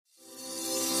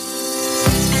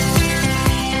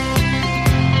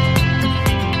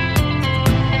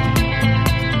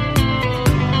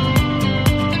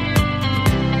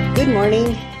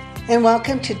morning, and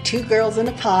welcome to Two Girls in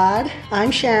a Pod. I'm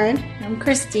Sharon. I'm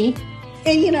Christy.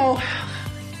 And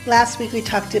last week we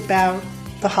talked about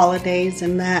the holidays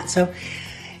and that, so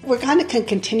we're kind of going to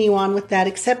continue on with that,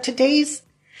 except today's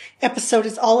episode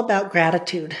is all about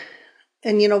gratitude.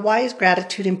 And why is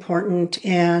gratitude important,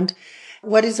 and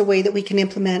what is a way that we can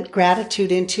implement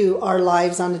gratitude into our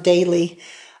lives on a daily?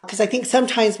 Because I think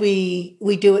sometimes we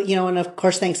do it, and of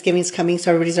course Thanksgiving's coming,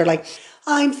 so everybody's like,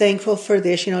 I'm thankful for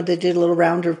this, they did a little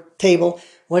rounder table.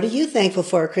 What are you thankful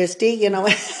for, Christy?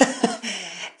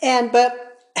 But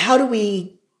how do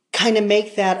we kind of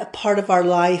make that a part of our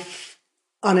life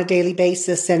on a daily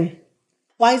basis? And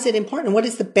why is it important? What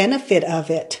is the benefit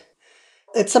of it?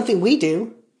 It's something we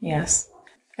do. Yes.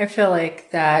 I feel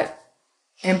like that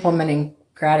implementing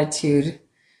gratitude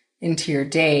into your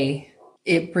day,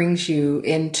 it brings you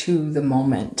into the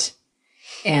moment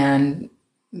and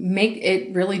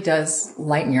it really does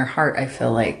lighten your heart, I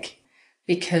feel like,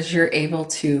 because you're able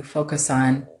to focus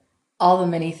on all the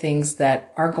many things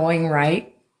that are going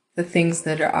right, the things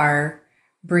that are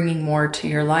bringing more to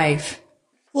your life.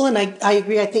 Well, and I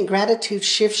agree. I think gratitude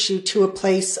shifts you to a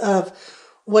place of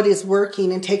what is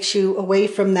working and takes you away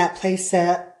from that place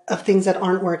of things that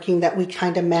aren't working that we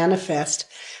kind of manifest.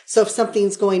 So if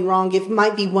something's going wrong, it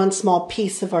might be one small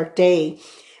piece of our day,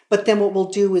 but then what we'll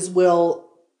do is we'll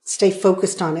stay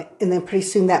focused on it. And then pretty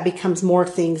soon that becomes more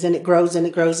things, and it grows and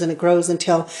it grows and it grows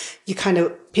until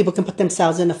people can put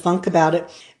themselves in a funk about it.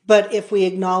 But if we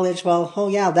acknowledge,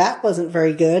 that wasn't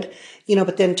very good,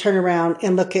 but then turn around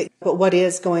and look at what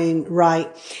is going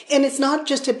right. And it's not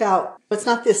just it's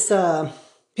not this,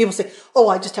 people say,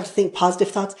 I just have to think positive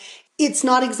thoughts. It's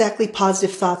not exactly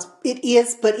positive thoughts. It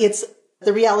is, but it's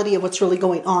the reality of what's really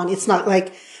going on. It's not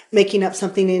like making up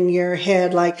something in your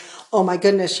head like, oh my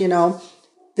goodness,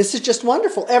 this is just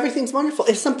wonderful. Everything's wonderful.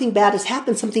 If something bad has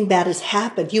happened, something bad has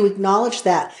happened. You acknowledge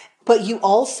that, but you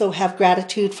also have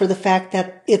gratitude for the fact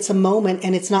that it's a moment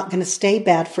and it's not going to stay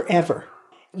bad forever.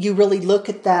 You really look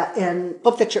at that and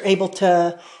hope that you're able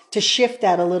to shift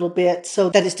that a little bit so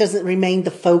that it doesn't remain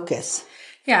the focus.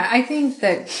 Yeah, I think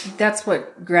that's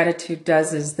what gratitude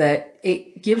does, is that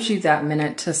it gives you that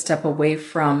minute to step away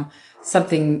from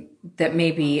something that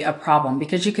may be a problem,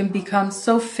 because you can become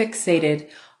so fixated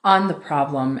on the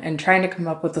problem and trying to come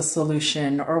up with a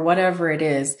solution or whatever it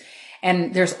is.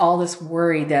 And there's all this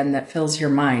worry then that fills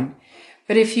your mind.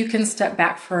 But if you can step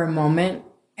back for a moment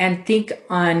and think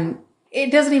on,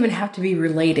 it doesn't even have to be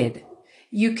related.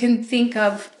 You can think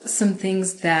of some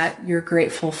things that you're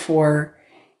grateful for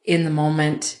in the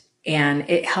moment, and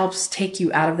it helps take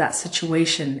you out of that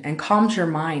situation and calms your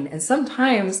mind. And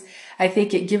sometimes I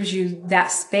think it gives you that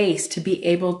space to be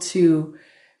able to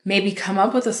maybe come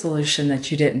up with a solution that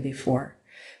you didn't before.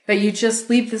 But you just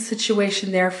leave the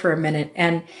situation there for a minute.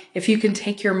 And if you can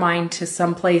take your mind to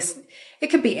some place,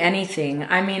 it could be anything.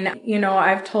 I mean,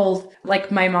 I've told, like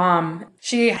my mom,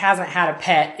 she hasn't had a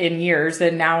pet in years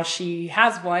and now she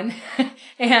has one.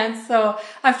 And so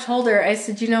I've told her, I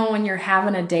said, when you're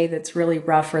having a day that's really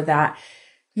rough or that,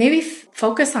 maybe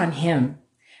focus on him,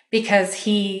 because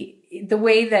the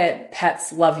way that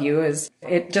pets love you is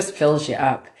it just fills you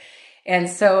up. And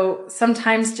so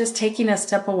sometimes just taking a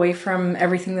step away from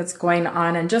everything that's going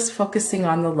on and just focusing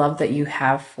on the love that you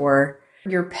have for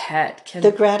your pet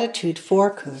the gratitude for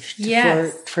Kush,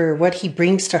 yes, for what he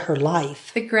brings to her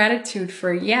life. The gratitude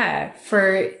for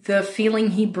the feeling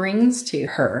he brings to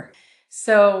her.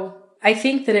 So I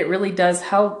think that it really does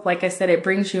help. Like I said, it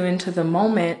brings you into the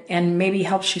moment and maybe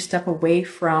helps you step away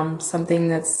from something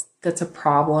that's a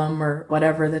problem or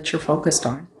whatever that you're focused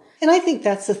on. And I think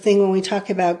that's the thing when we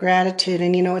talk about gratitude,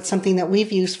 and it's something that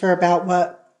we've used for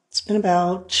it's been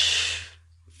about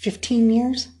 15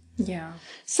 years? Yeah.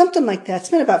 Something like that.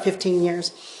 It's been about 15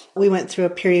 years. We went through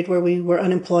a period where we were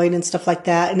unemployed and stuff like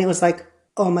that, and it was like,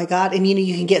 oh my God. And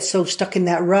you can get so stuck in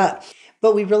that rut.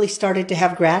 But we really started to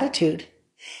have gratitude.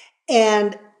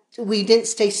 And we didn't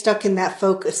stay stuck in that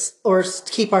focus or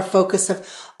keep our focus of,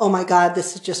 oh my God,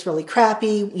 this is just really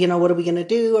crappy. What are we going to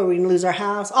do? Are we going to lose our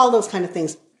house? All those kind of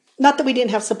things. Not that we didn't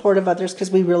have support of others,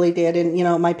 because we really did. And,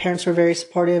 my parents were very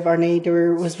supportive. Our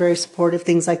neighbor was very supportive,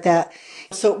 things like that.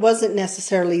 So it wasn't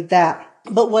necessarily that.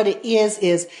 But what it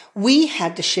is we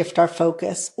had to shift our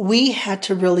focus. We had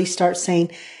to really start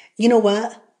saying, you know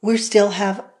what? We still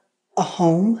have a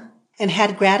home, and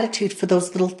had gratitude for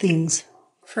those little things.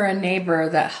 For a neighbor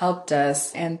that helped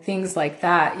us and things like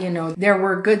that, there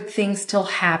were good things still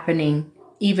happening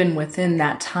even within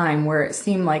that time, where it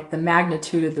seemed like the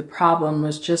magnitude of the problem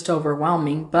was just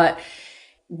overwhelming. But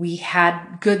we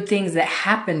had good things that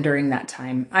happened during that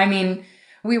time. I mean,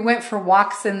 We went for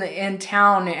walks in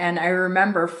town, and I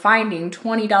remember finding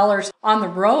 $20 on the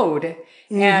road,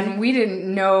 and we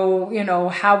didn't know,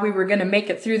 how we were going to make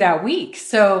it through that week.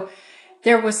 So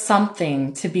there was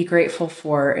something to be grateful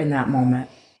for in that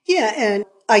moment. Yeah. And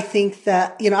I think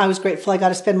that, I was grateful I got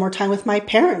to spend more time with my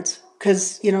parents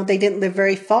because, they didn't live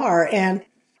very far. And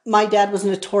my dad was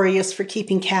notorious for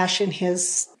keeping cash in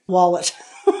his wallet.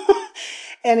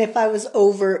 And if I was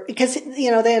over, because,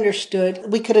 they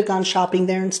understood, we could have gone shopping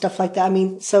there and stuff like that. I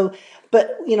mean,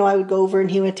 but, I would go over and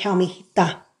he would tell me,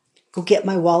 "Hita, go get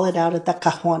my wallet out of the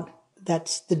cajon."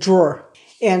 That's the drawer.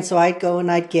 And so I'd go and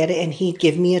I'd get it and he'd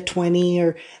give me a 20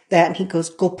 or that. And he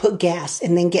goes, "Go put gas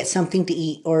and then get something to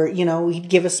eat." Or, he'd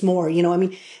give us more, I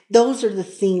mean, those are the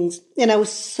things. And I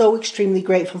was so extremely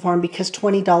grateful for him because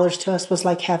 $20 to us was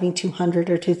like having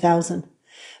 200 or 2,000.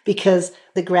 Because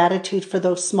the gratitude for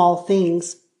those small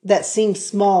things that seem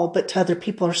small, but to other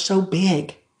people are so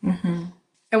big. Mm-hmm.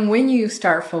 And when you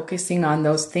start focusing on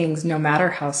those things, no matter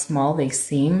how small they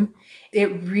seem, it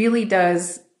really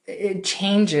does, it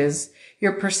changes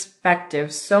your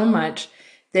perspective so much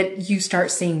that you start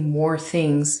seeing more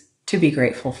things to be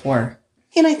grateful for.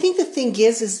 And I think the thing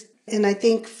is, and I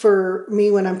think for me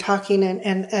when I'm talking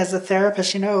and as a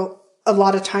therapist, a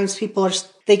lot of times people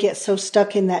they get so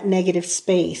stuck in that negative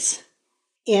space.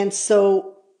 And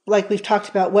so, like we've talked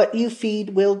about, what you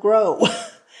feed will grow.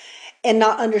 And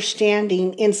not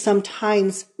understanding and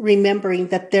sometimes remembering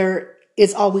that there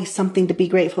is always something to be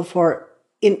grateful for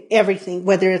in everything,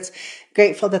 whether it's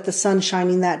grateful that the sun's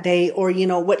shining that day or,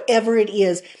 whatever it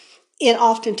is. And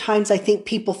oftentimes I think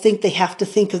people think they have to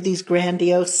think of these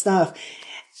grandiose stuff.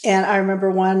 And I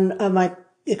remember one of my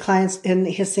clients and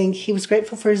his saying he was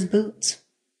grateful for his boots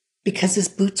because his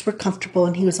boots were comfortable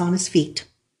and he was on his feet.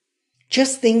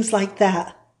 Just things like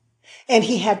that. And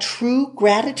he had true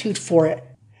gratitude for it.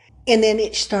 And then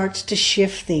it starts to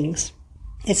shift things.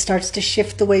 It starts to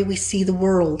shift the way we see the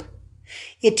world.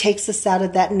 It takes us out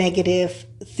of that negative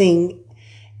thing.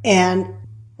 And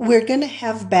we're going to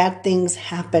have bad things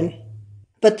happen.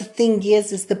 But the thing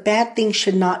is the bad things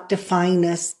should not define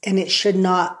us and it should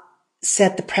not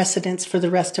set the precedence for the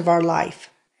rest of our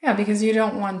life. Yeah, because you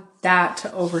don't want that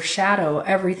to overshadow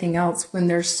everything else when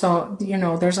there's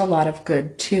there's a lot of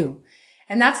good too.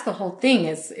 And that's the whole thing.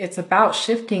 It's about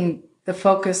shifting the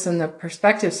focus and the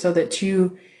perspective so that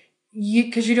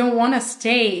because you don't want to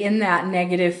stay in that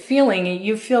negative feeling.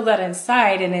 You feel that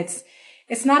inside and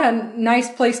it's not a nice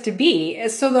place to be.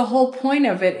 So the whole point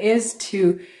of it is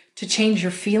to change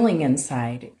your feeling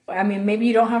inside. I mean, maybe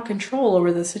you don't have control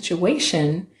over the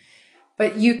situation,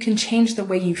 but you can change the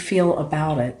way you feel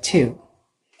about it too.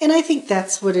 And I think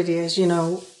that's what it is.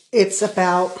 It's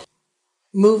about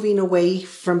moving away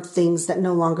from things that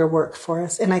no longer work for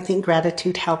us. And I think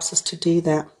gratitude helps us to do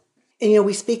that. And,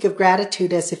 we speak of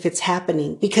gratitude as if it's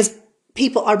happening because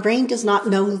our brain does not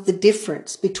know the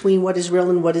difference between what is real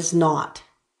and what is not.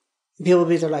 People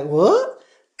they're like, what?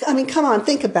 I mean, come on,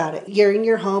 think about it. You're in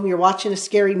your home, you're watching a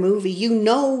scary movie. You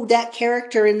know that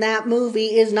character in that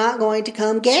movie is not going to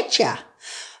come get you.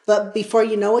 But before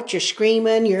you know it, you're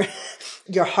screaming,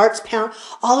 your heart's pounding.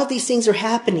 All of these things are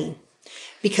happening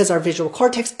because our visual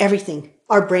cortex, everything,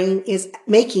 our brain is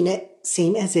making it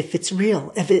seem as if it's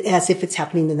real, as if it's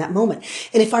happening in that moment.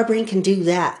 And if our brain can do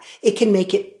that, it can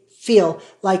make it feel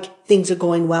like things are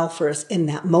going well for us in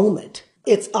that moment.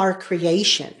 It's our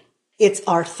creation. It's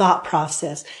our thought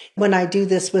process. When I do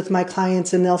this with my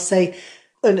clients and they'll say,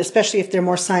 and especially if they're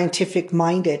more scientific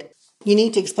minded, you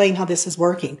need to explain how this is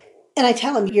working. And I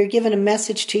tell them, you're giving a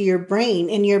message to your brain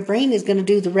and your brain is going to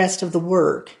do the rest of the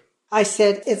work. I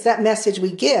said, it's that message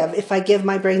we give. If I give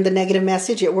my brain the negative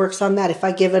message, it works on that. If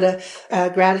I give it a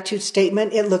gratitude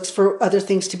statement, it looks for other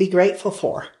things to be grateful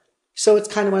for. So it's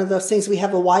kind of one of those things. We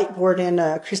have a whiteboard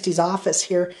in Christy's office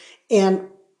here and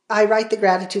I write the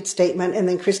gratitude statement and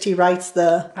then Christy writes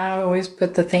I always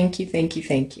put the thank you, thank you,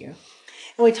 thank you.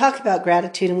 And we talk about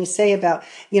gratitude and we say about,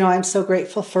 I'm so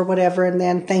grateful for whatever. And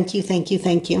then thank you, thank you,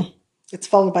 thank you. It's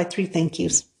followed by 3 thank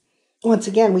yous. Once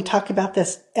again, we talk about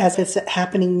this as it's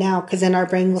happening now because then our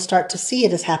brain will start to see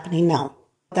it as happening now.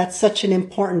 That's such an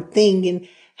important thing. And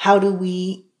how do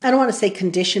we, I don't want to say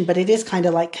condition, but it is kind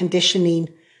of like conditioning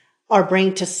our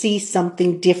brain to see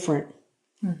something different.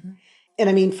 Mm-hmm. And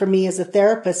I mean, for me as a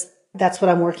therapist, that's what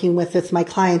I'm working with my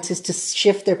clients is to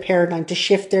shift their paradigm, to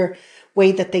shift their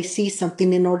way that they see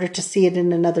something in order to see it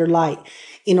in another light,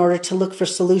 in order to look for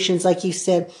solutions. Like you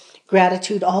said,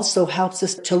 gratitude also helps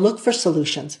us to look for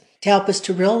solutions, to help us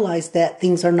to realize that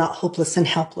things are not hopeless and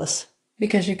helpless.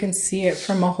 Because you can see it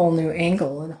from a whole new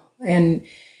angle. And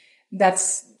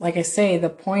that's, like I say, the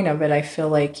point of it. I feel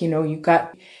like, you've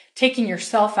got taking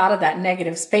yourself out of that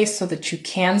negative space so that you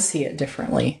can see it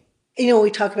differently.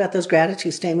 We talk about those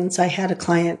gratitude statements. I had a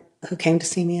client who came to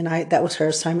see me, and that was her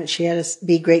assignment. She had to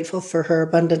be grateful for her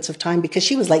abundance of time because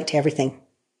she was late to everything.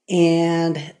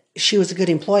 And she was a good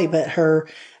employee, but her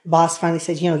boss finally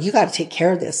said, you got to take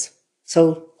care of this.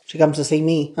 So she comes to see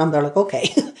me. I'm there like,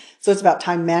 okay. So it's about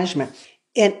time management.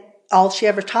 And all she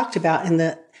ever talked about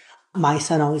my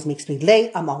son always makes me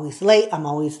late. I'm always late. I'm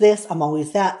always this. I'm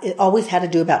always that. It always had to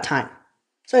do about time.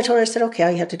 So I told her, I said, okay,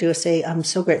 all you have to do is say, I'm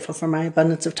so grateful for my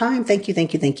abundance of time. Thank you,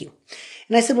 thank you, thank you.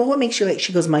 And I said, well, what makes you late?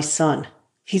 She goes, my son.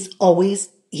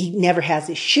 He never has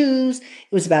his shoes.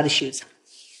 It was about his shoes.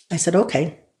 I said,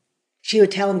 okay. She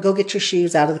would tell him, go get your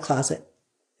shoes out of the closet.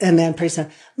 And then pretty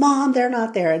soon, Mom, they're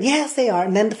not there. And yes, they are.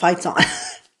 And then the fight's on.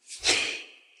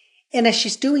 And as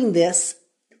she's doing this,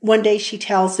 one day she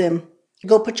tells him,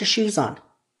 go put your shoes on.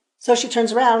 So she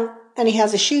turns around and he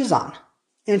has his shoes on.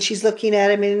 And she's looking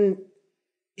at him and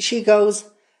she goes,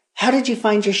 how did you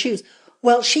find your shoes?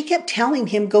 Well, she kept telling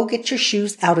him, go get your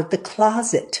shoes out of the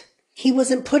closet. He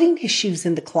wasn't putting his shoes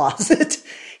in the closet.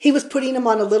 He was putting them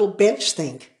on a little bench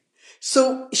thing.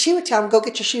 So she would tell him, go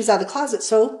get your shoes out of the closet.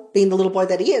 So being the little boy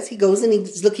that he is, he goes and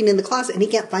he's looking in the closet and he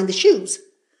can't find the shoes.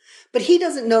 But he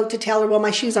doesn't know to tell her, well,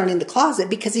 my shoes aren't in the closet,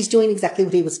 because he's doing exactly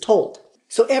what he was told.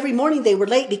 So every morning they were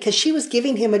late because she was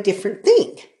giving him a different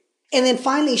thing. And then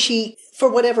finally she, for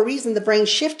whatever reason, the brain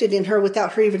shifted in her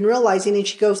without her even realizing. And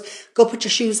she goes, go put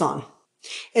your shoes on.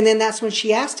 And then that's when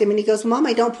she asked him and he goes, Mom,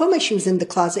 I don't put my shoes in the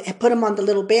closet. I put them on the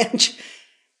little bench.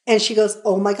 And she goes,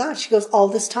 oh my God. She goes, all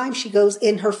this time, she goes,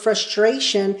 in her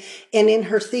frustration and in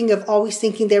her thing of always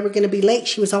thinking they were going to be late,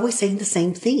 she was always saying the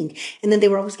same thing. And then they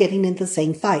were always getting into the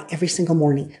same fight every single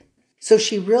morning. So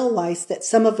she realized that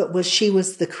some of it was she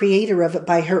was the creator of it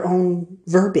by her own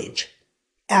verbiage.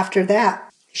 After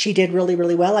that, she did really,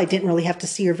 really well. I didn't really have to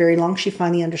see her very long. She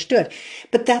finally understood.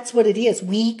 But that's what it is.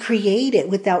 We create it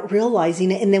without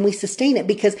realizing it, and then we sustain it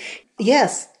because,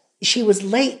 yes, she was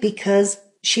late because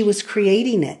she was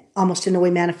creating it, almost in a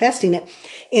way manifesting it,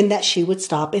 in that she would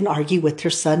stop and argue with her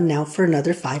son now for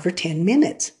another 5 or 10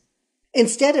 minutes.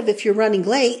 Instead of, if you're running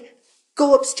late,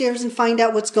 go upstairs and find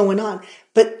out what's going on.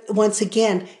 But once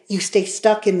again, you stay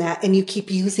stuck in that and you keep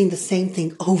using the same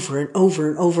thing over and over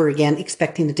and over again,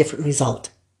 expecting a different result.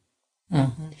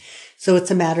 Mm-hmm. So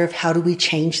it's a matter of how do we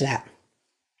change that?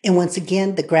 And once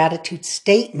again, the gratitude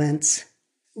statements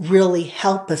really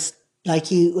help us,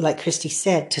 like Christy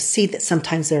said, to see that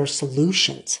sometimes there are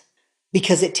solutions,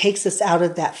 because it takes us out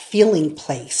of that feeling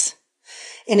place.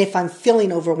 And if I'm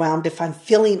feeling overwhelmed, if I'm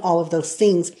feeling all of those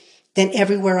things, then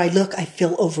everywhere I look, I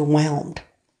feel overwhelmed.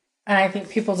 And I think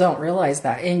people don't realize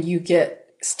that. And you get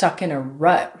stuck in a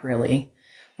rut, really,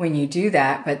 when you do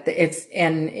that. But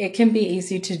it can be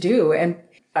easy to do. And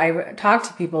I talk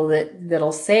to people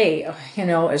that'll say,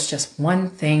 it's just one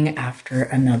thing after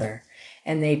another.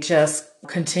 And they just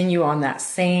continue on that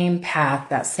same path,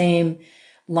 that same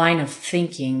line of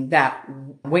thinking, that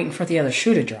waiting for the other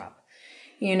shoe to drop.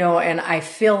 And I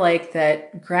feel like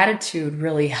that gratitude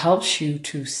really helps you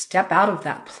to step out of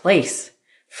that place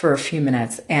for a few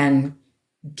minutes and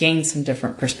gain some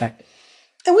different perspective.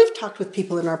 And we've talked with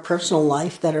people in our personal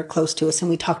life that are close to us, and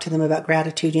we talk to them about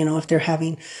gratitude. If they're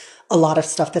having a lot of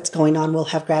stuff that's going on, we'll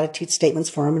have gratitude statements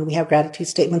for them. And we have gratitude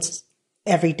statements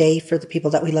every day for the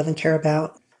people that we love and care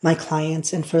about, my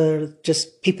clients, and for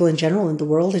just people in general, in the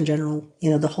world in general,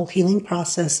 the whole healing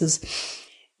processes.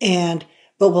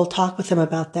 But we'll talk with them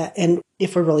about that. And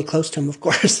if we're really close to them, of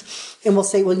course, and we'll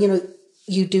say, well,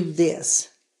 you do this,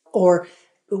 or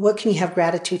what can you have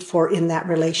gratitude for in that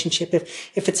relationship?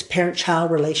 If it's a parent-child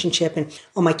relationship and,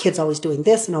 oh, my kid's always doing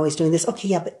this and always doing this. Okay.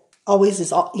 Yeah. But always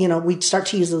is, we start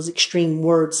to use those extreme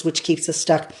words, which keeps us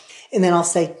stuck. And then I'll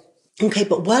say, okay,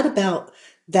 but what about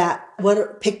that?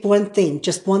 Pick one thing,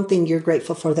 just one thing you're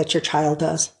grateful for that your child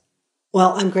does.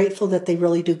 Well, I'm grateful that they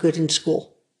really do good in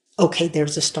school. Okay,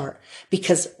 there's a start.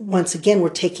 Because once again, we're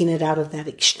taking it out of that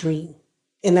extreme.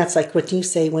 And that's like what you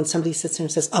say when somebody sits there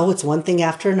and says, oh, it's one thing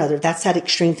after another. That's that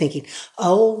extreme thinking.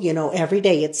 Oh, every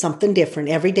day it's something different.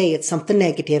 Every day it's something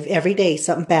negative. Every day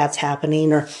something bad's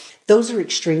happening. Or those are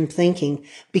extreme thinking,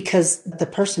 because the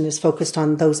person is focused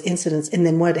on those incidents. And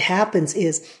then what happens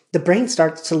is the brain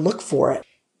starts to look for it.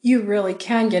 You really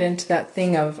can get into that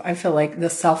thing of, I feel like, the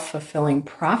self-fulfilling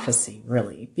prophecy,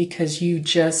 really, because you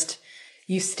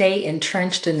stay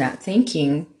entrenched in that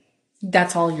thinking.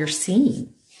 That's all you're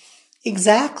seeing.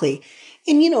 Exactly.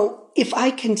 And, if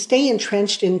I can stay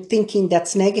entrenched in thinking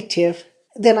that's negative,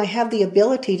 then I have the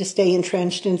ability to stay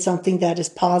entrenched in something that is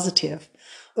positive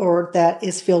or that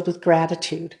is filled with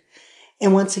gratitude.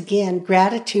 And once again,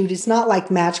 gratitude is not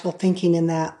like magical thinking in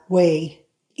that way.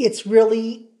 it's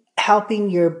really helping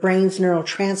your brain's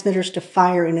neurotransmitters to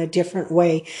fire in a different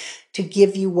way to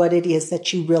give you what it is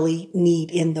that you really need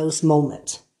in those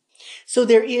moments. So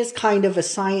there is kind of a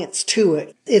science to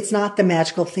it. It's not the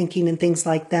magical thinking and things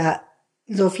like that.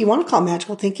 So if you want to call it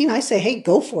magical thinking, I say, hey,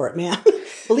 go for it, man.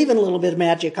 Believe in a little bit of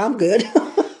magic. I'm good.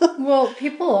 Well,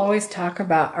 people always talk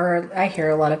about, or I hear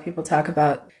a lot of people talk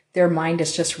about their mind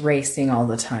is just racing all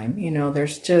the time.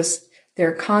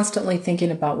 They're constantly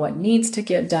thinking about what needs to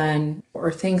get done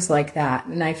or things like that.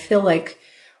 And I feel like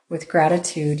with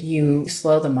gratitude, you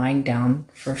slow the mind down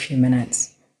for a few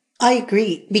minutes. I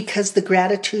agree, because the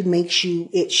gratitude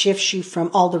it shifts you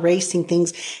from all the racing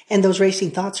things. And those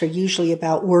racing thoughts are usually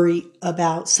about worry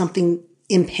about something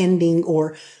impending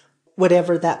or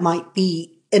whatever that might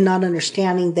be, and not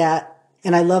understanding that.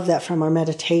 And I love that from our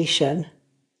meditation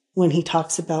when he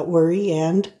talks about worry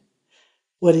and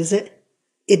what is it?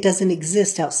 It doesn't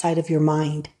exist outside of your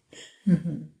mind.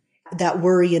 Mm-hmm. That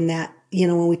worry and that,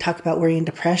 when we talk about worry and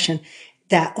depression,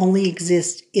 that only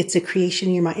exists, it's a creation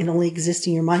in your mind. It only exists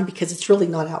in your mind because it's really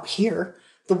not out here.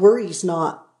 The worry's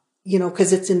not,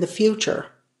 because it's in the future.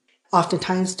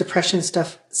 Oftentimes depression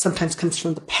stuff sometimes comes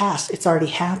from the past. It's already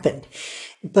happened,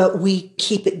 but we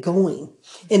keep it going.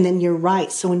 And then you're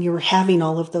right. So when you're having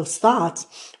all of those thoughts,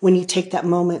 when you take that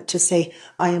moment to say,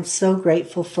 I am so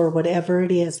grateful for whatever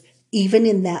it is, even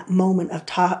in that moment of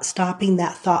stopping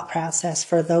that thought process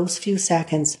for those few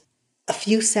seconds, a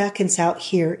few seconds out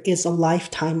here is a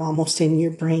lifetime almost in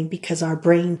your brain, because our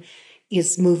brain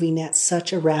is moving at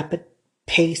such a rapid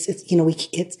pace.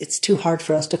 It's too hard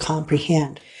for us to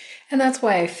comprehend. And that's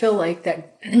why I feel like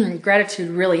that gratitude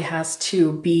really has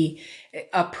to be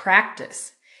a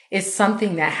practice. It's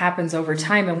something that happens over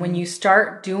time. And when you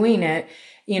start doing it,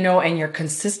 and you're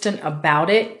consistent about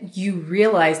it, you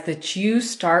realize that you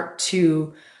start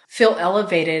to feel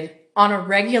elevated on a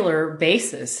regular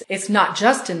basis. It's not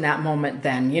just in that moment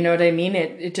then, you know what I mean?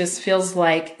 It just feels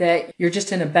like that you're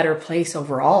just in a better place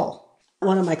overall.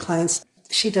 One of my clients,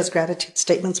 she does gratitude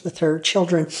statements with her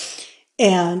children.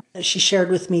 And she shared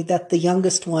with me that the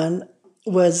youngest one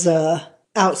was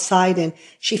outside and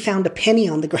she found a penny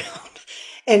on the ground.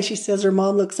 And she says her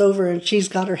mom looks over and she's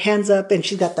got her hands up and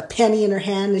she's got the penny in her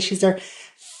hand and she's there,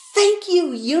 thank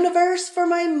you, universe, for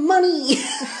my money.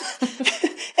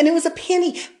 And it was a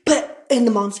penny,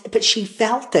 but she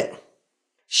felt it.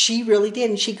 She really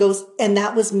did. And she goes, and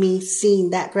that was me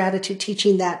seeing that gratitude,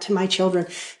 teaching that to my children,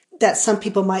 that some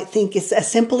people might think is as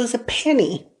simple as a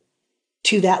penny.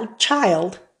 To that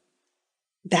child,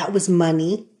 that was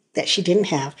money that she didn't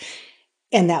have.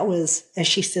 And that was, as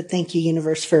she said, thank you,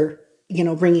 universe, for,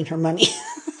 bringing her money.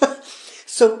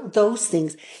 So those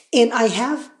things. And I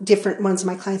have different ones of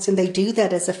my clients, and they do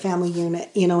that as a family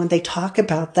unit, and they talk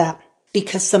about that,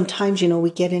 because sometimes, we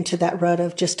get into that rut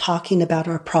of just talking about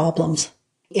our problems,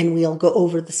 and we'll go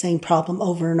over the same problem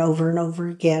over and over and over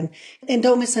again. And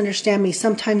don't misunderstand me.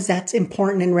 Sometimes that's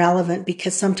important and relevant,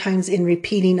 because sometimes in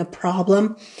repeating a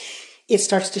problem, it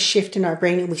starts to shift in our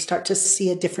brain and we start to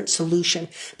see a different solution.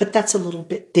 But that's a little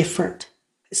bit different.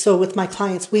 So with my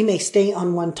clients, we may stay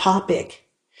on one topic,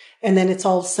 and then it's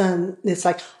all of a sudden, it's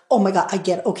like, oh my God, I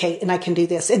get it. Okay. And I can do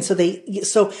this. And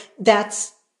so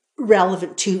that's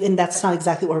relevant too. And that's not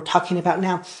exactly what we're talking about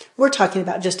now. We're talking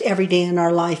about just every day in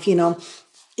our life,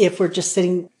 if we're just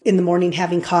sitting in the morning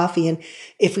having coffee, and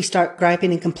if we start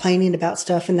griping and complaining about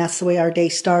stuff, and that's the way our day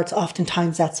starts,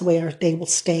 oftentimes that's the way our day will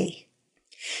stay.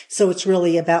 So it's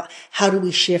really about how do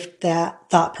we shift that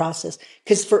thought process?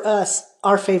 Because for us,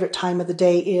 our favorite time of the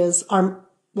day is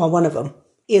one of them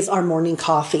is our morning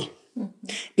coffee.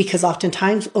 Mm-hmm. Because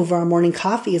oftentimes over our morning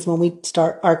coffee is when we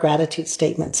start our gratitude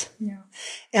statements. Yeah.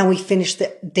 And we finish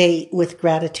the day with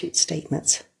gratitude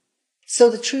statements. So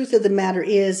the truth of the matter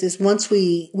is once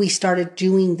we started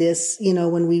doing this,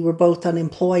 when we were both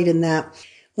unemployed and that,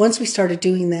 once we started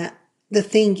doing that, the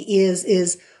thing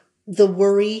is the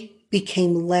worry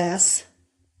became less.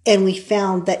 And we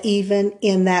found that even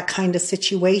in that kind of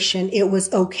situation, it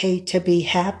was okay to be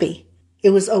happy.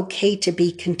 It was okay to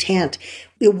be content.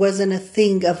 It wasn't a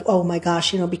thing of, oh my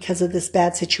gosh, because of this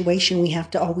bad situation, we have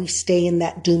to always stay in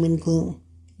that doom and gloom.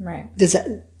 Right.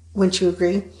 Wouldn't you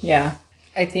agree? Yeah.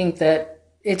 I think that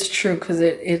it's true, because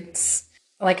it's,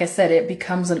 like I said, it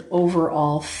becomes an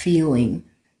overall feeling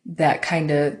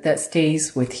that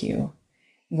stays with you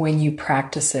when you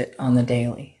practice it on the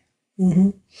daily. Mm-hmm.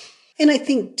 And I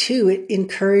think too, it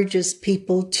encourages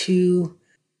people to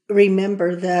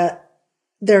remember that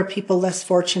there are people less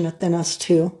fortunate than us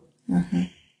too. Mm-hmm.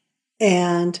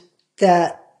 And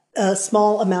that a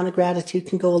small amount of gratitude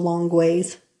can go a long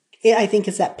ways. I think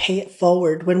it's that pay it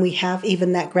forward when we have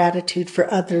even that gratitude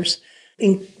for others.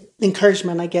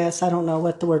 encouragement, I guess. I don't know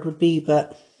what the word would be,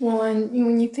 but. Well, and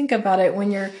when you think about it,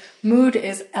 when your mood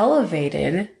is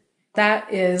elevated,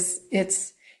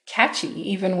 it's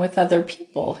catchy even with other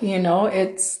people.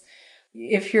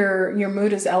 If your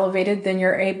mood is elevated, then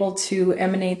you're able to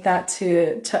emanate that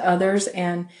to others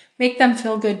and make them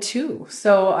feel good too.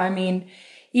 So, I mean,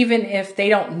 even if they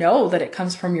don't know that it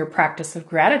comes from your practice of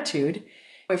gratitude,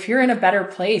 if you're in a better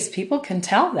place, people can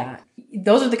tell that.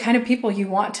 Those are the kind of people you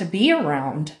want to be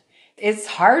around. It's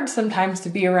hard sometimes to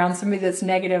be around somebody that's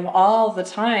negative all the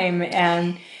time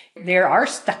and they are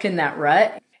stuck in that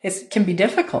rut. It can be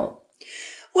difficult.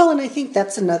 Well, and I think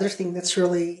that's another thing that's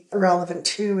really relevant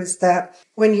too, is that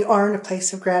when you are in a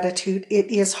place of gratitude, it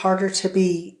is harder to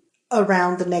be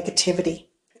around the negativity.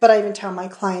 But I even tell my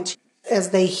clients, as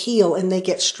they heal and they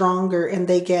get stronger and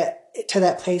they get to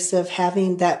that place of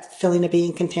having that feeling of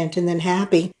being content and then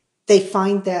happy, they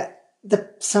find that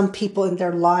some people in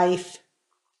their life,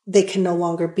 they can no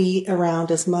longer be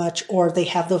around as much, or they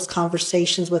have those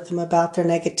conversations with them about their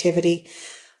negativity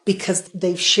because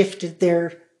they've shifted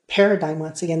their paradigm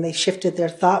once again. They shifted their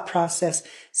thought process.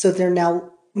 So they're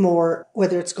now more,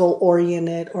 whether it's goal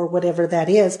oriented or whatever that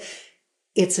is,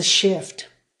 it's a shift.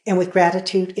 And with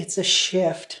gratitude, it's a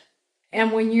shift.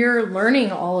 And when you're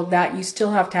learning all of that, you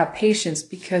still have to have patience,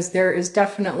 because there is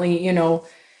definitely,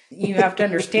 you have to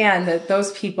understand that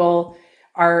those people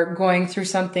are going through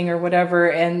something or whatever,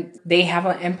 and they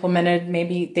haven't implemented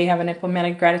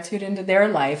gratitude into their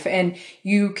life. And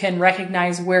you can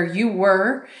recognize where you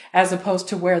were as opposed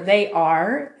to where they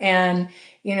are. And,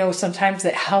 sometimes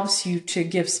it helps you to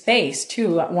give space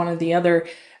too. One of the other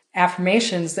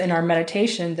affirmations in our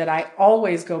meditation that I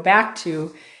always go back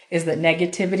to is that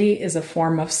negativity is a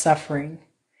form of suffering,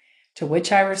 to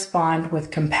which I respond with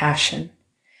compassion,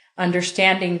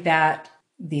 understanding that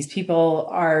these people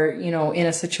are, in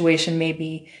a situation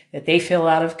maybe that they feel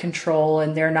out of control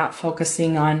and they're not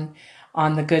focusing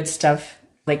on the good stuff.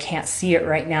 They can't see it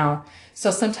right now.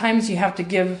 So sometimes you have to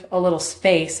give a little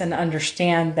space and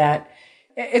understand that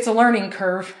it's a learning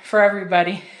curve for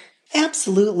everybody.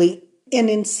 Absolutely. And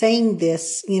in saying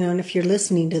this, and if you're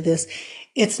listening to this,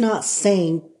 it's not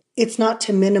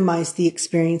to minimize the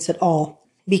experience at all,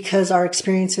 because our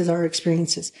experiences are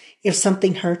experiences. If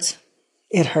something hurts,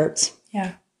 it hurts.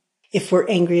 Yeah. If we're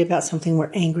angry about something,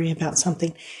 we're angry about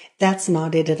something. That's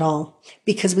not it at all,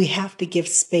 because we have to give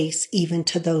space even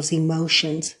to those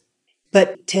emotions.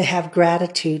 But to have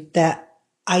gratitude that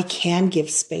I can give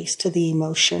space to the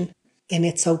emotion, and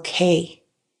it's okay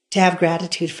to have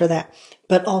gratitude for that,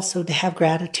 but also to have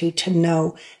gratitude to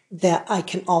know that I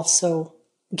can also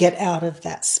get out of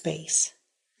that space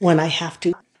when I have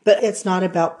to. But it's not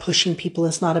about pushing people.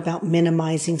 It's not about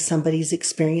minimizing somebody's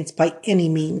experience by any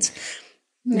means.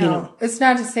 No, it's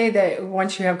not to say that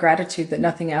once you have gratitude that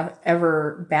nothing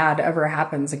ever bad ever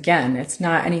happens again. It's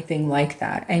not anything like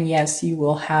that. And yes, you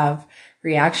will have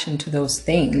reaction to those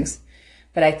things.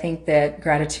 But I think that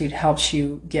gratitude helps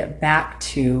you get back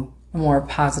to a more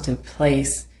positive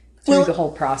place through the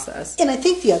whole process. And I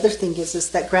think the other thing is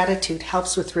that gratitude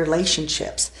helps with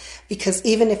relationships, because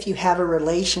even if you have a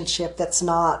relationship that's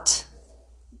not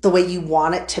the way you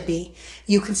want it to be,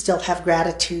 you can still have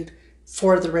gratitude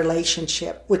for the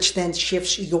relationship, which then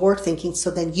shifts your thinking.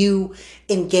 So then you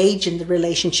engage in the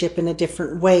relationship in a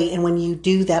different way. And when you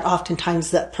do that,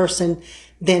 oftentimes that person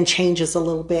then changes a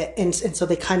little bit. And so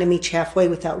they kind of meet you halfway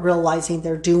without realizing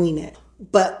they're doing it.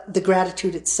 But the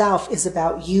gratitude itself is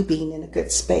about you being in a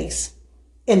good space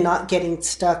and not getting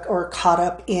stuck or caught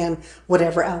up in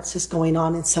whatever else is going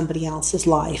on in somebody else's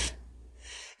life.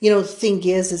 The thing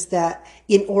is that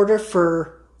in order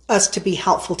for us to be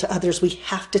helpful to others, we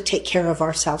have to take care of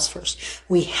ourselves first.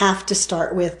 We have to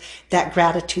start with that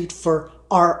gratitude for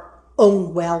our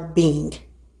own well-being,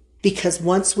 because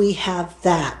once we have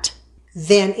that,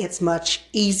 then it's much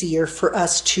easier for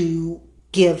us to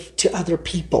give to other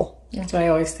people. That's what I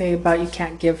always say about you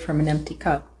can't give from an empty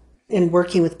cup. And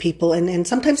working with people, and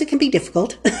sometimes it can be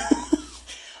difficult,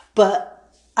 but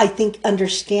I think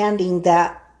understanding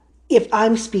that if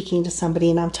I'm speaking to somebody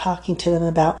and I'm talking to them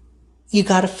about, you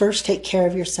got to first take care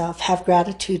of yourself, have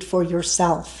gratitude for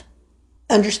yourself.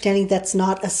 Understanding that's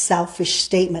not a selfish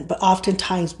statement, but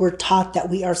oftentimes we're taught that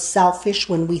we are selfish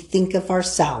when we think of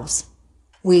ourselves.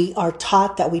 We are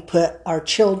taught that we put our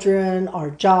children, our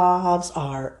jobs,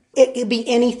 it could be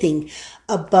anything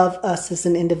above us as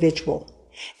an individual.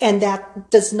 And that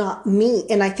does not mean,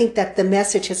 and I think that the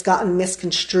message has gotten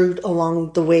misconstrued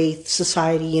along the way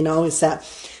society, is that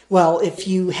well, if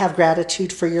you have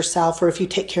gratitude for yourself or if you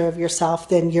take care of yourself,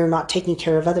 then you're not taking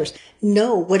care of others.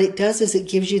 No, what it does is it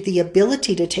gives you the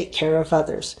ability to take care of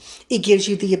others. It gives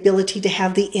you the ability to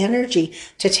have the energy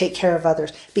to take care of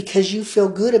others because you feel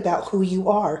good about who you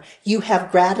are. You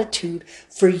have gratitude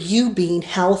for you being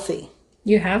healthy.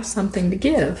 You have something to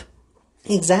give.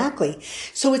 Exactly.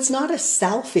 So it's not a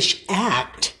selfish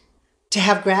act to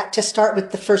have to start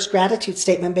with the first gratitude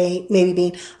statement maybe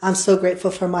being, I'm so grateful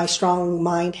for my strong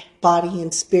mind, body,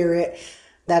 and spirit,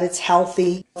 that it's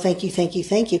healthy. Thank you, thank you,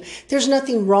 thank you. There's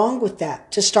nothing wrong with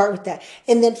that, to start with that.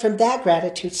 And then from that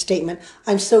gratitude statement,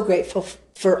 I'm so grateful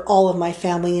for all of my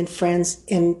family and friends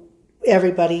and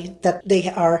everybody, that they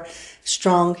are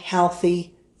strong,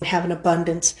 healthy, have an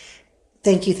abundance.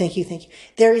 Thank you, thank you, thank you.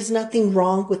 There is nothing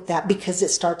wrong with that because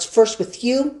it starts first with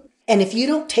you. And if you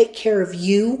don't take care of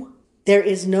you, there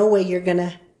is no way you're going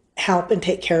to help and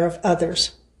take care of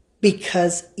others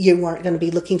because you aren't going to be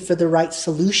looking for the right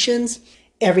solutions.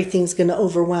 Everything's going to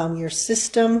overwhelm your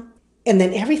system and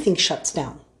then everything shuts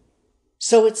down.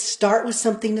 So it's start with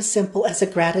something as simple as a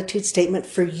gratitude statement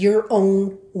for your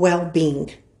own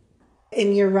well-being.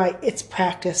 And you're right, it's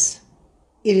practice.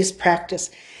 It is practice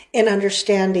and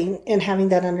understanding and having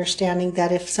that understanding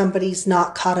that if somebody's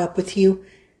not caught up with you,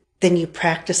 then you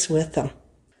practice with them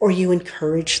or you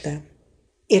encourage them.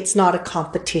 It's not a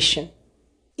competition.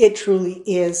 It truly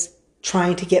is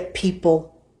trying to get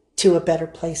people to a better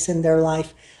place in their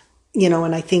life.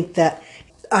 And I think that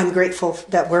I'm grateful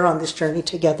that we're on this journey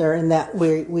together and that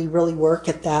we really work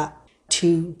at that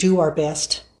to do our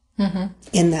best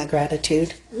in that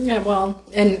gratitude. Yeah, well,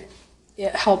 and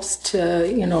it helps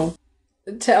to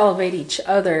elevate each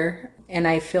other. And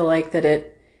I feel like that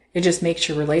it just makes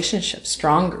your relationship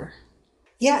stronger.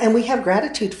 Yeah, and we have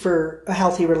gratitude for a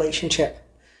healthy relationship.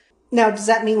 Now, does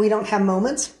that mean we don't have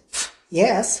moments?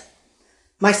 Yes.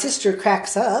 My sister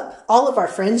cracks up. All of our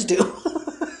friends do.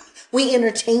 We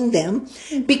entertain them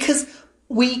because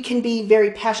we can be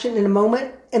very passionate in a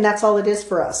moment, and that's all it is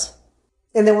for us.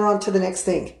 And then we're on to the next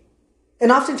thing. And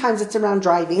oftentimes it's around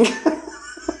driving.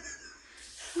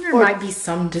 There might be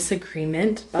some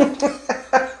disagreement,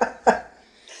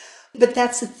 But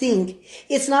that's the thing.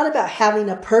 It's not about having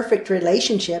a perfect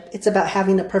relationship. It's about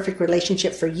having a perfect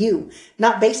relationship for you,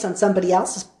 not based on somebody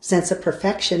else's sense of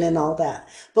perfection and all that.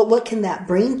 But what can that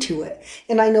bring to it?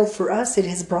 And I know for us, it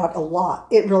has brought a lot.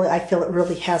 I feel it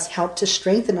really has helped to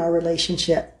strengthen our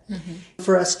relationship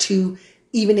for us to,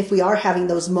 even if we are having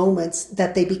those moments,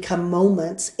 that they become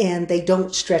moments and they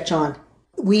don't stretch on.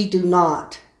 We do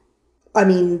not. I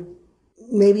mean,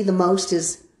 maybe the most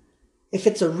is, if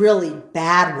it's a really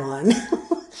bad one,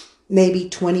 maybe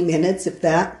 20 minutes, if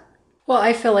that. Well,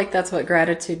 I feel like that's what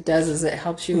gratitude does, is it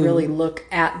helps you really look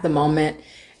at the moment.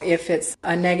 If it's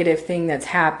a negative thing that's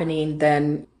happening,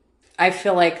 then I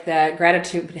feel like that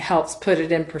gratitude helps put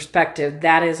it in perspective.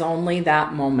 That is only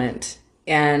that moment,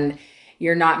 and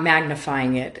you're not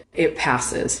magnifying it. It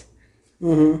passes.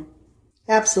 Mm-hmm.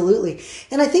 Absolutely.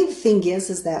 And I think the thing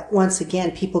is that once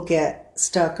again, people get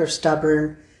stuck or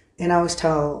stubborn. And I always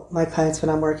tell my clients when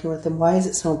I'm working with them, why is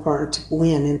it so important to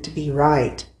win and to be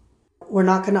right? We're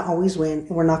not going to always win, and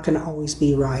we're not going to always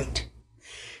be right.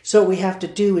 So what we have to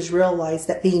do is realize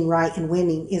that being right and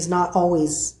winning is not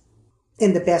always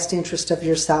in the best interest of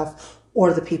yourself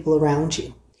or the people around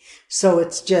you. So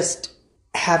it's just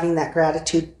having that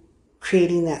gratitude,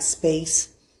 creating that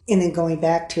space, and then going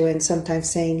back to it and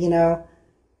sometimes saying,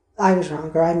 I was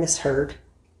wrong or I misheard.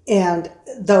 And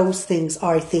those things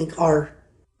I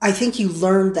think you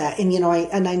learned that.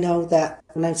 And, I know that,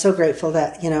 and I'm so grateful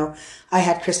that, I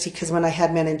had Christy, because when I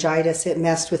had meningitis, it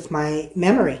messed with my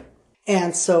memory.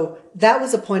 And so that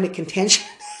was a point of contention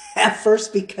at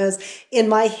first, because in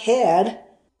my head,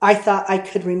 I thought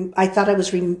I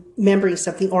was remembering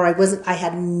something, or I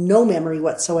had no memory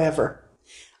whatsoever.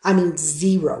 I mean,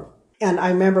 zero. And I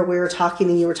remember we were talking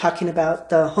and you were talking about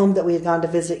the home that we had gone to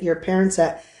visit your parents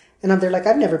at. And I'm there like,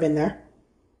 I've never been there.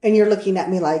 And you're looking at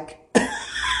me like,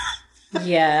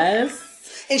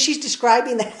 yes. And she's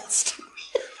describing the house to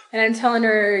me. And I'm telling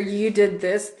her, you did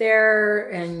this there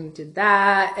and you did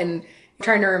that. And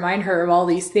trying to remind her of all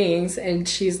these things. And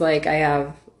she's like, I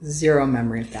have zero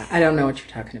memory of that. I don't know what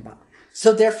you're talking about.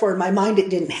 So therefore, in my mind,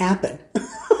 it didn't happen.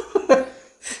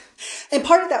 And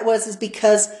part of that is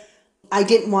because I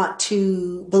didn't want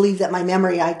to believe that my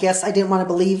memory, I guess I didn't want to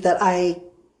believe that I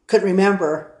could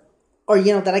remember, or,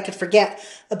 that I could forget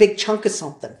a big chunk of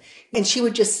something. And she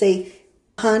would just say,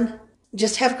 hon,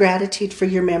 just have gratitude for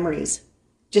your memories.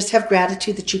 Just have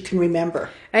gratitude that you can remember.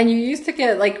 And you used to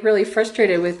get like really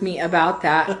frustrated with me about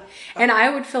that. And I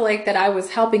would feel like that I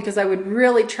was helping because I would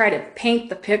really try to paint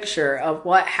the picture of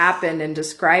what happened and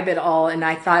describe it all. And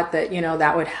I thought that,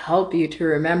 that would help you to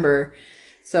remember.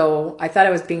 So I thought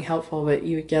I was being helpful, but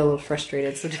you would get a little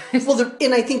frustrated sometimes. Well,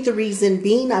 and I think the reason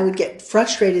being I would get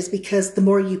frustrated is because the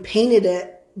more you painted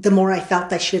it, the more I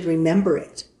felt I should remember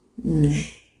it. Mm.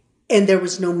 And there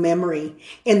was no memory.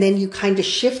 And then you kind of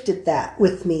shifted that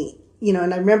with me,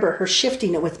 and I remember her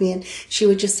shifting it with me, and she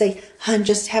would just say, "Hun,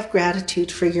 just have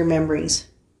gratitude for your memories.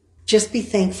 Just be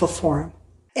thankful for them."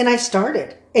 And I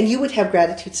started, and you would have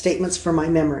gratitude statements for my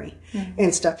memory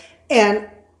and stuff. And,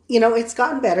 it's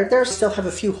gotten better. There still have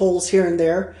a few holes here and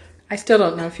there. I still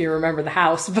don't know if you remember the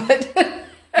house, but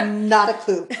not a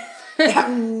clue. I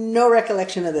have no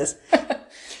recollection of this.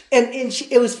 And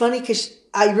it was funny because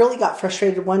I really got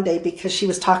frustrated one day because she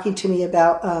was talking to me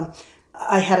about,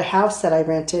 I had a house that I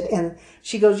rented, and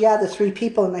she goes, "Yeah, the 3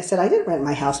 people." And I said, "I didn't rent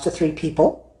my house to 3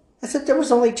 people. I said, there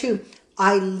was only 2.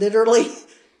 I literally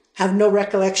have no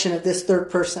recollection of this third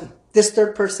person. This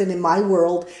third person in my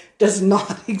world does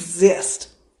not exist."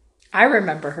 I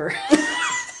remember her.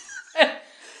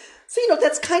 So,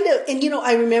 that's kind of, and,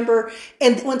 I remember,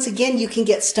 and once again, you can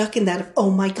get stuck in that of, oh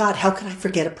my God, how could I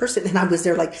forget a person? And I was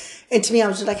there and to me, I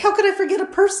was just like, how could I forget a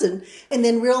person? And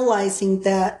then realizing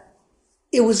that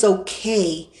it was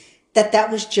okay,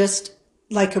 that was just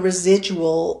like a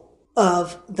residual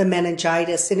of the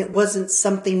meningitis. And it wasn't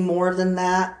something more than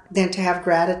that, than to have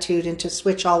gratitude and to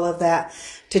switch all of that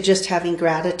to just having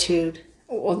gratitude.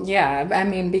 Well, yeah,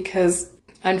 because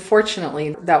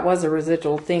unfortunately, that was a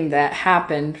residual thing that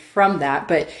happened from that.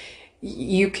 But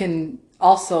you can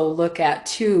also look at,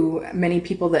 too, many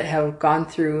people that have gone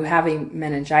through having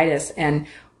meningitis and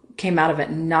came out of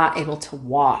it not able to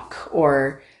walk.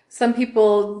 Or some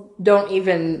people don't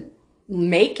even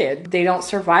make it. They don't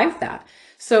survive that.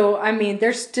 So,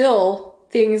 there's still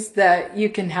things that you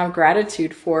can have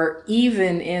gratitude for,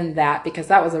 even in that, because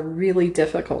that was a really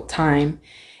difficult time.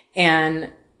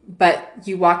 But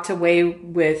you walked away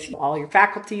with all your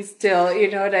faculties still, you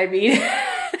know what I mean?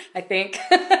 I think.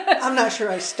 I'm not sure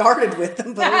I started with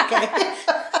them, but okay.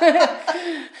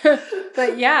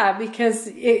 But yeah, because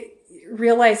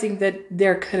realizing that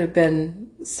there could have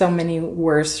been so many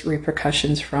worse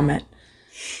repercussions from it.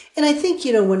 And I think,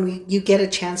 when you get a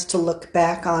chance to look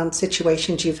back on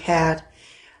situations you've had,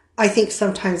 I think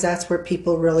sometimes that's where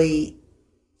people really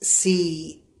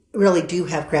do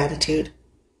have gratitude.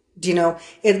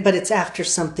 But it's after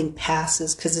something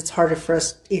passes, because it's harder for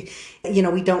us.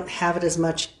 We don't have it as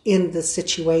much in the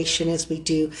situation as we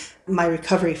do. My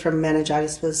recovery from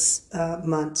meningitis was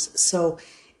months. So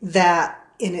that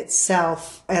in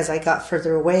itself, as I got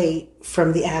further away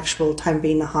from the actual time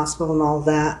being in the hospital and all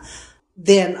that,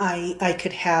 then I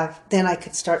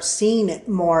could start seeing it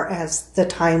more as the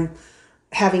time,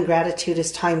 having gratitude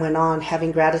as time went on,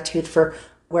 having gratitude for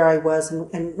where I was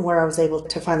and where I was able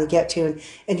to finally get to.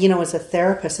 And as a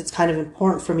therapist, it's kind of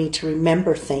important for me to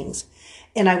remember things.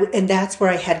 And that's where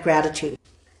I had gratitude.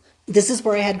 This is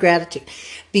where I had gratitude,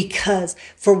 because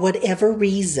for whatever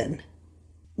reason,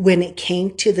 when it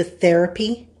came to the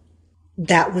therapy,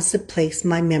 that was the place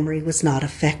my memory was not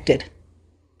affected.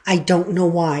 I don't know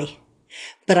why,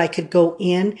 but I could go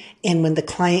in, and when the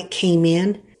client came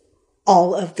in,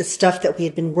 all of the stuff that we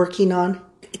had been working on,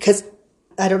 because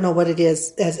I don't know what it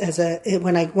is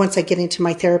once I get into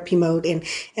my therapy mode and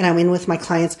I'm in with my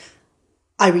clients,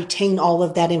 I retain all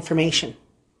of that information.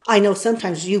 I know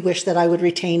sometimes you wish that I would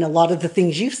retain a lot of the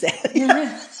things you said.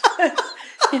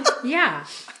 Yeah.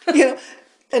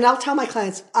 And I'll tell my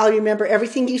clients, I'll remember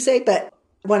everything you say, but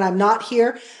when I'm not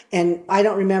here and I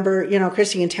don't remember,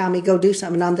 Christy can tell me, go do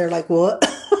something. And I'm there like, what?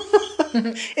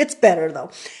 It's better though.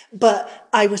 But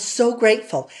I was so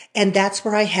grateful. And that's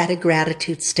where I had a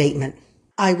gratitude statement.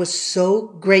 I was so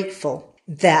grateful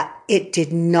that it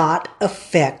did not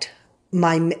affect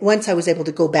once I was able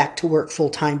to go back to work full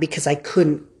time, because I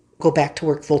couldn't go back to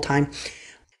work full time.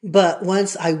 But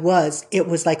once it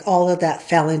was like all of that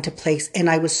fell into place, and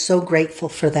I was so grateful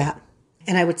for that.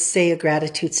 And I would say a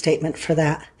gratitude statement for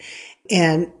that.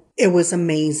 And it was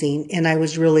amazing. And I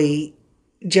was really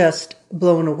just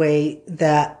blown away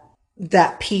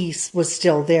that piece was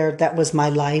still there. That was my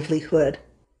livelihood.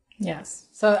 Yes.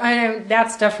 So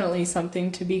that's definitely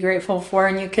something to be grateful for.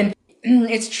 And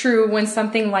it's true, when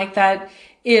something like that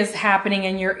is happening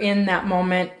and you're in that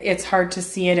moment, it's hard to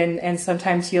see it. And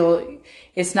sometimes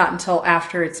it's not until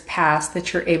after it's passed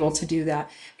that you're able to do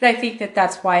that. But I think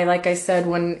that's why, like I said,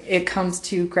 when it comes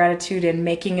to gratitude and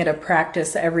making it a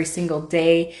practice every single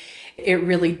day, it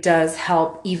really does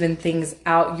help even things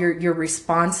out. Your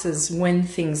responses when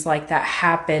things like that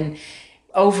happen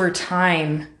over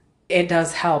time, it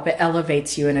does help. It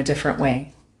elevates you in a different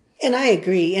way. And I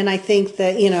agree. And I think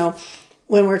that,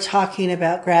 when we're talking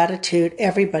about gratitude,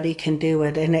 everybody can do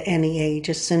it and at any age.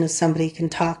 As soon as somebody can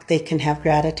talk, they can have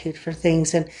gratitude for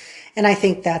things. And I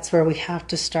think that's where we have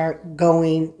to start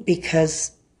going,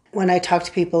 because when I talk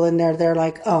to people in there, they're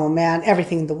like, oh man,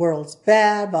 everything in the world's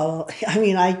bad. Blah, blah. I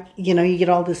mean, you get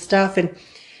all this stuff and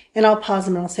I'll pause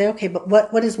them and I'll say, okay, but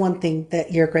what is one thing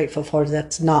that you're grateful for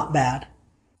that's not bad?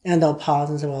 And they'll pause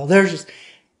and say, well,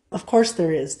 of course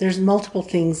there is. There's multiple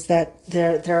things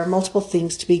there are multiple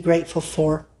things to be grateful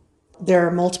for. There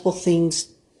are multiple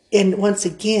things. And once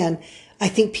again, I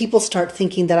think people start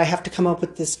thinking that I have to come up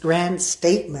with this grand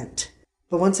statement.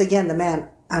 But once again,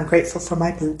 I'm grateful for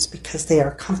my boots because they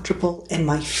are comfortable and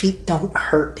my feet don't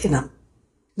hurt in them.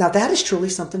 Now that is truly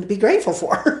something to be grateful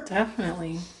for.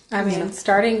 Definitely. I mean,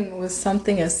 starting with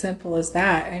something as simple as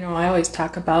that. I always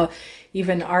talk about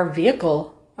even our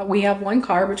vehicle. We have one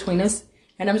car between us.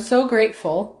 And I'm so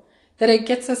grateful that it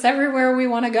gets us everywhere we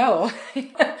want to go.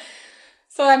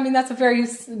 So, that's a very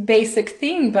basic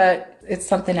thing, but it's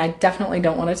something I definitely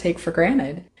don't want to take for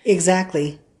granted.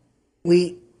 Exactly.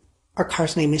 Our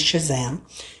car's name is Shazam.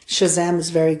 Shazam is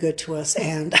very good to us.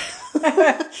 And,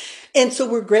 and so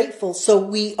we're grateful. So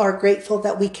we are grateful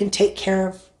that we can take care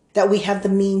of, that we have the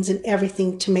means and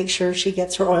everything to make sure she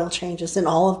gets her oil changes and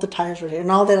all of the tires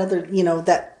and all that other,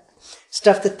 that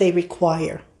stuff that they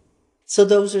require. So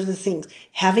those are the things.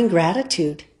 Having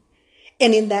gratitude.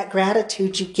 And in that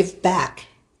gratitude, you give back.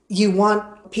 You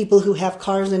want people who have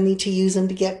cars and need to use them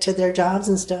to get to their jobs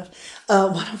and stuff.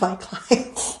 One of my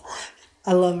clients,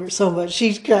 I love her so much.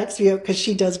 She cracks me up because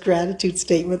she does gratitude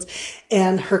statements.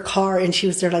 And her car, and she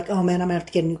was there like, oh man, I'm going to have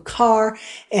to get a new car.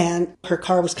 And her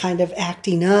car was kind of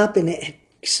acting up and it had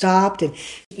stopped. And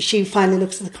she finally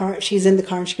looks at the car. She's in the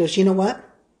car and she goes, you know what?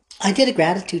 I did a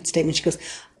gratitude statement. She goes,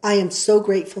 I am so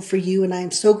grateful for you and I am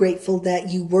so grateful that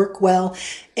you work well.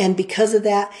 And because of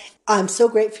that, I'm so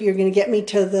grateful you're going to get me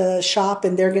to the shop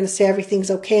and they're going to say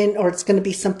everything's okay or it's going to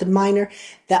be something minor.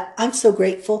 That I'm so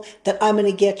grateful that I'm going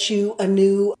to get you a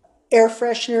new air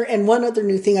freshener and one other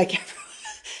new thing I can't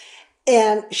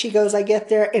remember. And she goes, I get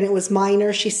there and it was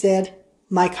minor. She said,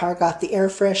 my car got the air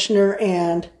freshener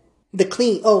and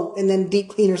and then deep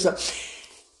cleaners up.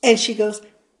 And she goes,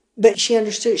 but she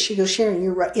understood. She goes, Sharon,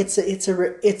 you're right.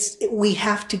 We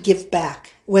have to give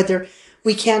back. Whether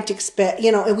we can't expect,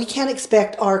 and we can't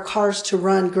expect our cars to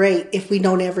run great if we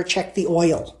don't ever check the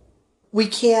oil. We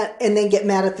can't, and then get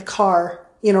mad at the car,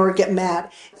 or get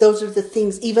mad. Those are the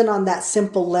things, even on that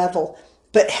simple level.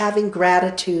 But having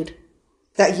gratitude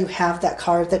that you have that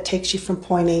car that takes you from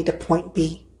point A to point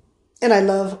B. And I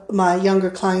love my younger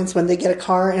clients when they get a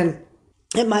car and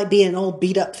it might be an old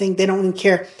beat up thing. They don't even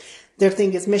care. Their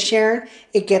thing is, Miss Sharon,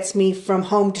 it gets me from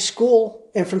home to school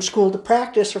and from school to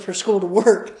practice or from school to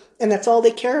work. And that's all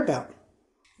they care about.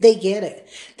 They get it.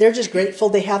 They're just grateful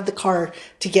they have the car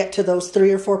to get to those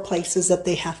 3 or 4 places that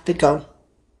they have to go.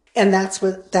 And that's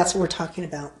what we're talking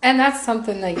about. And that's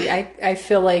something that I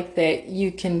feel like that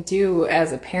you can do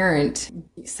as a parent,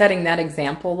 setting that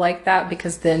example like that,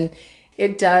 because then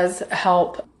it does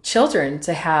help children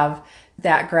to have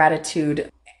that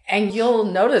gratitude. And you'll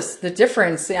notice the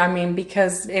difference.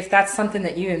 Because if that's something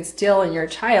that you instill in your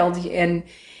child and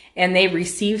they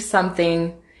receive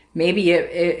something, maybe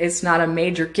it's not a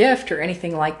major gift or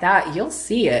anything like that, you'll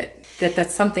see it,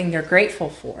 that's something they're grateful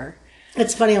for.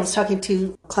 It's funny, I was talking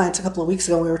to clients a couple of weeks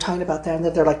ago, and we were talking about that,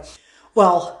 and they're like,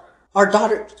 well, our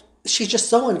daughter, she's just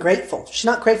so ungrateful. She's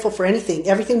not grateful for anything.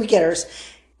 Everything we get her is.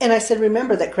 And I said,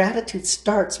 remember that gratitude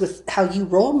starts with how you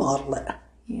role model it.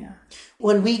 Yeah.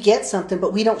 When we get something,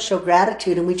 but we don't show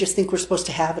gratitude and we just think we're supposed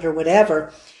to have it or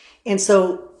whatever. And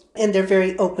they're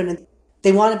very open and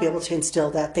they want to be able to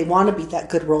instill that. They want to be that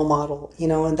good role model,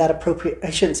 and that appropriate, I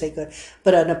shouldn't say good,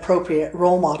 but an appropriate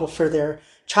role model for their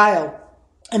child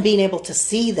and being able to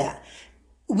see that.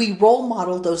 We role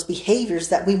model those behaviors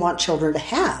that we want children to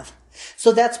have.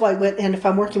 So that's why and if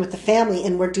I'm working with the family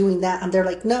and we're doing that and they're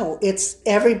like, no, it's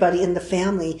everybody in the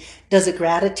family does a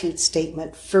gratitude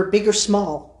statement for big or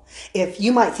small. If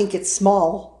you might think it's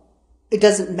small, it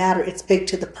doesn't matter. It's big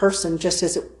to the person, just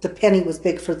as the penny was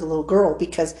big for the little girl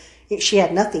because she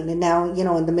had nothing. And now,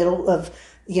 in the middle of,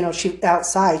 she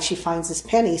outside, she finds this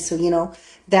penny. So,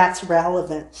 that's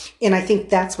relevant. And I think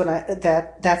that's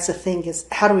that's the thing is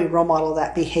how do we role model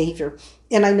that behavior?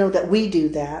 And I know that we do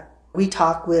that. We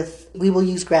will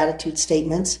use gratitude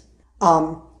statements,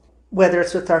 whether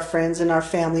it's with our friends and our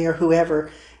family or whoever.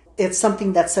 It's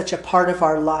something that's such a part of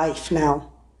our life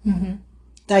now. Mm-hmm.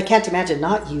 I can't imagine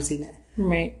not using it.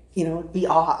 Right. You know, it'd be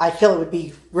odd. I feel it would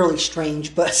be really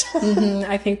strange, but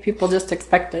I think people just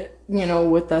expect it,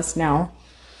 with us now.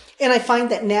 And I find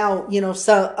that now,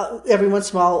 so every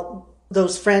once in a while,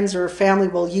 those friends or family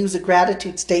will use a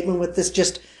gratitude statement with this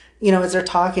just, as they're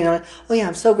talking, oh yeah,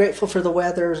 I'm so grateful for the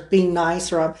weather, being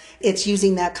nice, or it's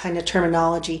using that kind of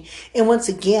terminology. And once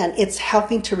again, it's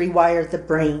helping to rewire the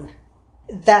brain.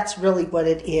 That's really what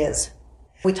it is.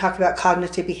 We talk about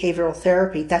cognitive behavioral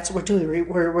therapy. That's what we're doing.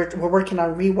 We're working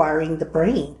on rewiring the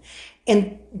brain.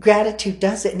 And gratitude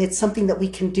does it. And it's something that we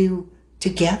can do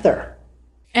together.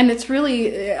 And it's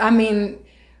really,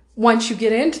 once you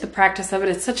get into the practice of it,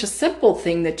 it's such a simple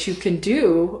thing that you can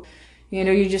do.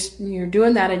 You're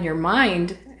doing that in your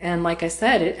mind. And like I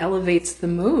said, it elevates the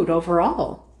mood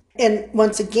overall. And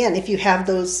once again, if you have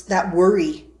that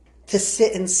worry, to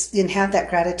sit and have that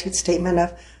gratitude statement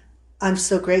of, I'm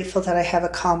so grateful that I have a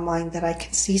calm mind, that I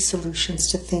can see solutions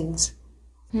to things.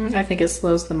 I think it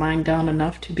slows the mind down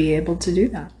enough to be able to do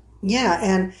that. Yeah.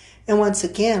 And once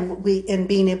again,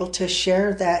 being able to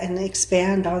share that and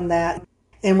expand on that.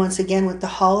 And once again, with the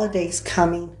holidays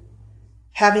coming,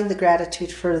 having the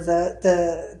gratitude for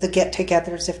the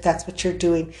get-togethers, if that's what you're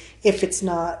doing, if it's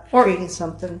not creating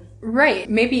something. Right.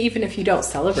 Maybe even if you don't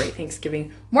celebrate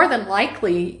Thanksgiving, more than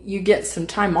likely you get some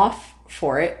time off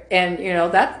for it. And,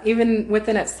 that even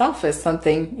within itself is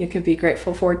something you could be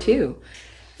grateful for too.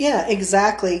 Yeah,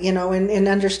 exactly. And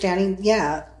understanding,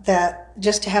 that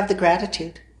just to have the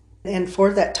gratitude and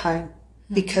for that time,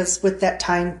 because with that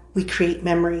time we create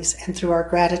memories, and through our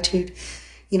gratitude,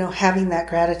 having that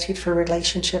gratitude for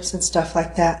relationships and stuff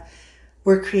like that,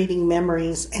 we're creating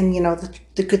memories. And,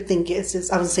 the good thing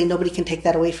is I would say nobody can take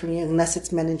that away from you unless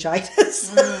it's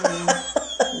meningitis.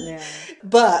 Yeah.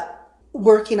 But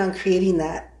working on creating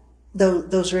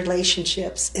those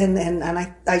relationships. And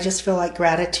I just feel like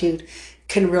gratitude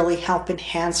can really help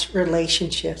enhance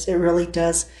relationships. It really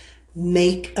does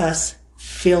make us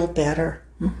feel better.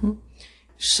 Mm-hmm.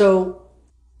 So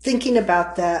thinking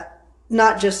about that,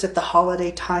 not just at the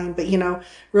holiday time, but,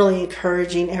 really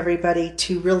encouraging everybody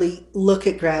to really look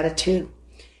at gratitude,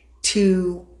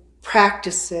 to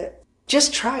practice it.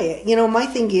 Just try it. My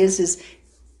thing is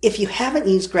if you haven't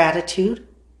used gratitude,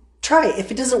 try it.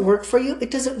 If it doesn't work for you,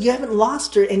 you haven't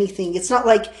lost or anything. It's not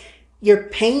like you're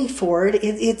paying for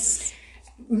it.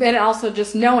 But also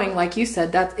just knowing, like you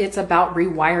said, that it's about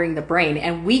rewiring the brain,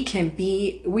 and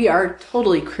we are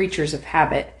totally creatures of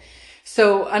habit.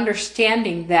 So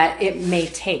understanding that it may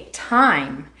take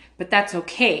time, but that's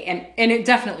okay. And it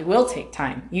definitely will take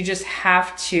time. You just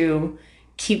have to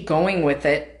keep going with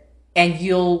it, and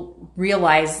you'll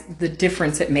realize the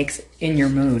difference it makes in your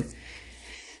mood.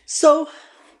 So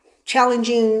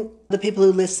challenging the people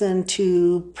who listen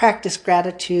to practice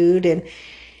gratitude, and,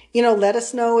 let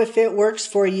us know if it works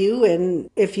for you, and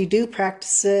if you do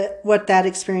practice it, what that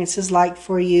experience is like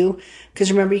for you. Because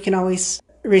remember, you can always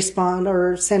respond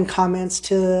or send comments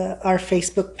to our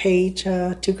Facebook page,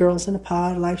 Two Girls in a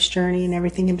Pod, Life's Journey, and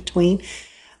everything in between.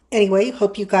 Anyway,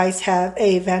 hope you guys have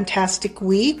a fantastic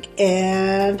week,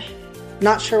 and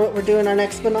not sure what we're doing our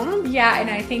next one on. Yeah, and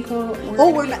I think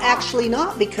we're actually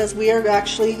not, because we are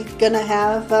actually going to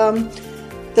have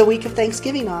the week of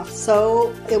Thanksgiving off.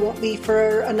 So it won't be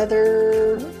for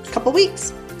another couple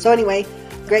weeks. So anyway,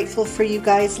 grateful for you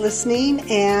guys listening,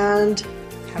 and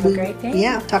have a great day.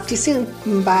 Yeah, talk to you soon.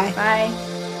 Bye. Bye.